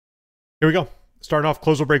Here we go. Starting off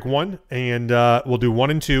closer break 1, and we'll do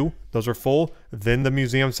 1 and 2. Those are full. Then the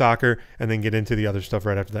museum soccer, and then get into the other stuff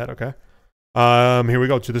right after that, okay? Here we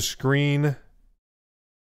go to the screen.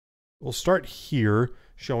 We'll start here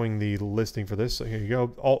showing the listing for this. So here you go.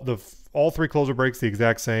 All 3 closer breaks the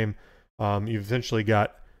exact same. You've essentially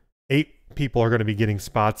got 8 people are going to be getting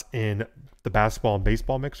spots in the basketball and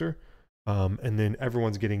baseball mixer. And then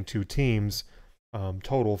everyone's getting 2 teams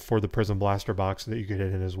total for the Prizm Blaster box that you could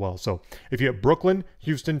hit in as well. So if you have Brooklyn,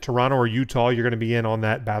 Houston, Toronto, or Utah, you're going to be in on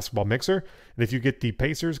that basketball mixer. And if you get the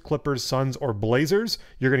Pacers, Clippers, Suns, or Blazers,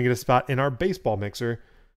 you're going to get a spot in our baseball mixer.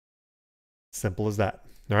 Simple as that.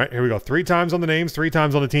 All right, here we go. 3 times on the names, 3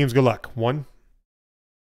 times on the teams. Good luck. 1,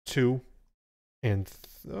 2, and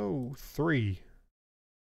 3.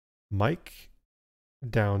 Mike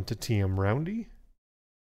down to TM Roundy.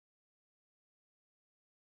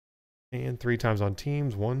 And 3 times on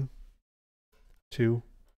teams. 1, 2.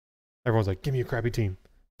 Everyone's like, give me a crappy team.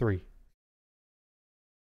 3.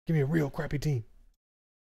 Give me a real crappy team.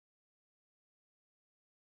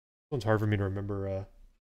 This one's hard for me to remember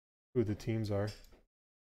who the teams are.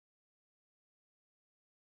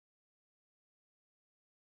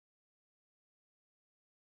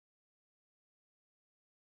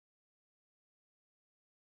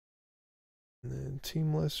 And then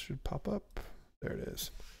team list should pop up. There it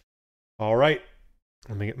is. All right.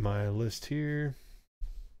 Let me get my list here.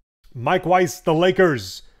 Mike Weiss, the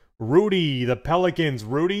Lakers. Rudy, the Pelicans.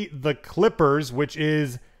 Rudy, the Clippers, which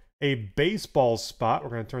is a baseball spot.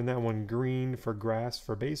 We're going to turn that one green for grass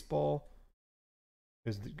for baseball.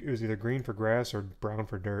 It was either green for grass or brown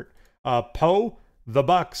for dirt. Poe, the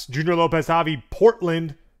Bucks. Junior Lopez Javi,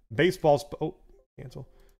 Portland. Baseball spot. Oh, cancel.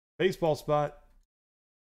 Baseball spot.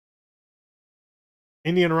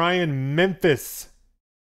 Indian Ryan, Memphis.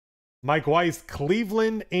 Mike Weiss,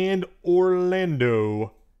 Cleveland and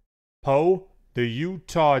Orlando. Poe, the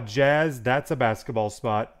Utah Jazz. That's a basketball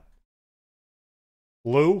spot.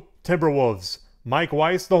 Lou, Timberwolves. Mike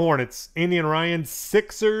Weiss, the Hornets. Indian Ryan,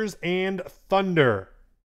 Sixers and Thunder.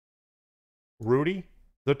 Rudy,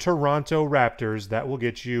 the Toronto Raptors. That will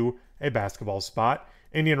get you a basketball spot.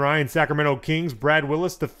 Indian Ryan, Sacramento Kings. Brad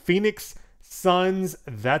Willis, the Phoenix Suns.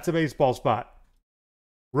 That's a baseball spot.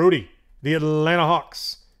 Rudy, the Atlanta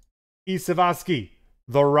Hawks. Isavaski,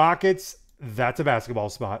 the Rockets. That's a basketball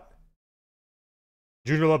spot.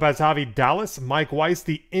 Junior Lopez Javi, Dallas. Mike Weiss,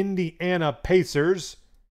 the Indiana Pacers.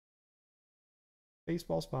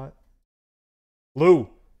 Baseball spot. Lou,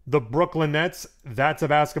 the Brooklyn Nets. That's a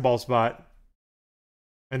basketball spot.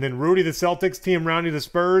 And then Rudy, the Celtics. TM Roundy, the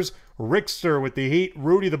Spurs. Rickster with the Heat.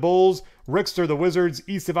 Rudy, the Bulls. Rickster, the Wizards.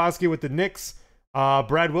 Isavaski with the Knicks.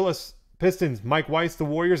 Brad Willis, Pistons. Mike Weiss, the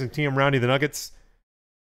Warriors. And TM Roundy, the Nuggets.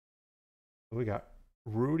 We got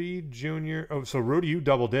Rudy Jr. Oh, so Rudy, you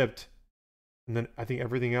double dipped. And then I think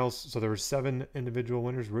everything else. So there were 7 individual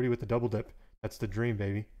winners. Rudy with the double dip. That's the dream,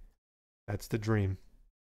 baby. That's the dream.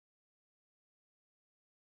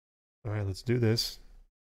 All right, let's do this.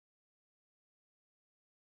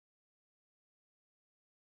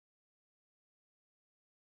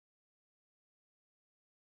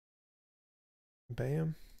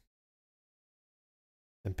 Bam.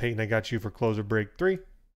 And Peyton, I got you for closer break 3.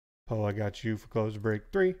 Poe, I got you for closer break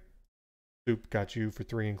 3. Soup, got you for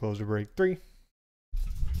 3 and closer break 3.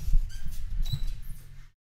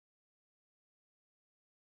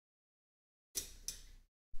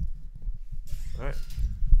 All right.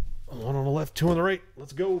 1 on the left, 2 on the right.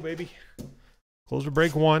 Let's go, baby. Closer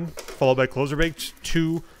break 1, followed by closer break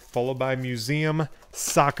 2, followed by museum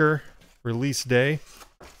soccer release day.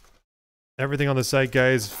 Everything on the site,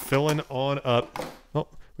 guys, filling on up. Oh,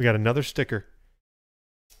 we got another sticker.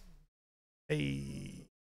 Hey.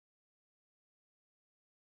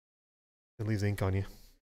 It leaves ink on you.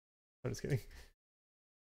 I'm just kidding.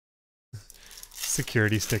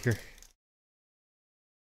 Security sticker.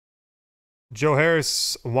 Joe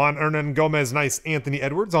Harris, Juan Hernan Gomez, nice. Anthony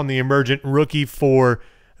Edwards on the emergent rookie for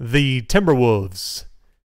the Timberwolves.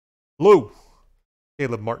 Lou,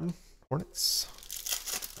 Caleb Martin, Hornets.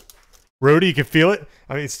 Rudy, you can feel it.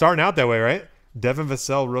 I mean, it's starting out that way, right? Devin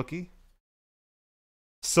Vassell, rookie.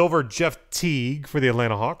 Silver, Jeff Teague for the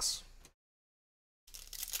Atlanta Hawks.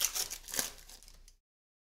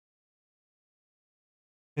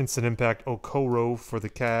 Instant Impact, Okoro for the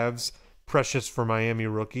Cavs. Precious for Miami,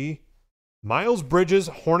 rookie. Miles Bridges,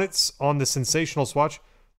 Hornets on the sensational swatch.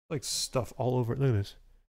 Like stuff all over it. Look at this.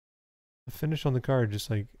 The finish on the card,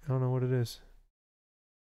 just like, I don't know what it is.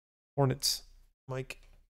 Hornets, Mike.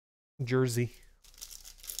 Jersey.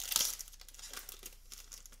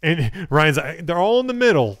 And Ryan's like, they're all in the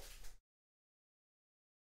middle.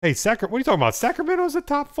 Hey, what are you talking about? Sacramento's the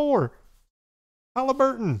top 4.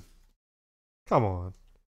 Halliburton. Come on.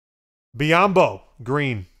 Biombo.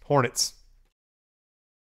 Green. Hornets.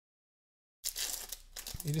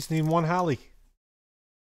 You just need one Holly.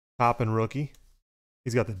 Toppin rookie.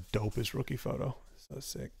 He's got the dopest rookie photo. So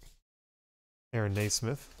sick. Aaron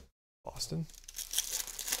Naismith. Boston.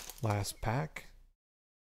 Last pack.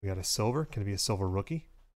 We got a silver. Can it be a silver rookie?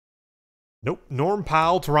 Nope. Norm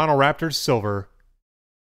Powell, Toronto Raptors, silver.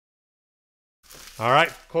 All right.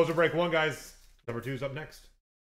 Closer break 1, guys. Number 2 is up next.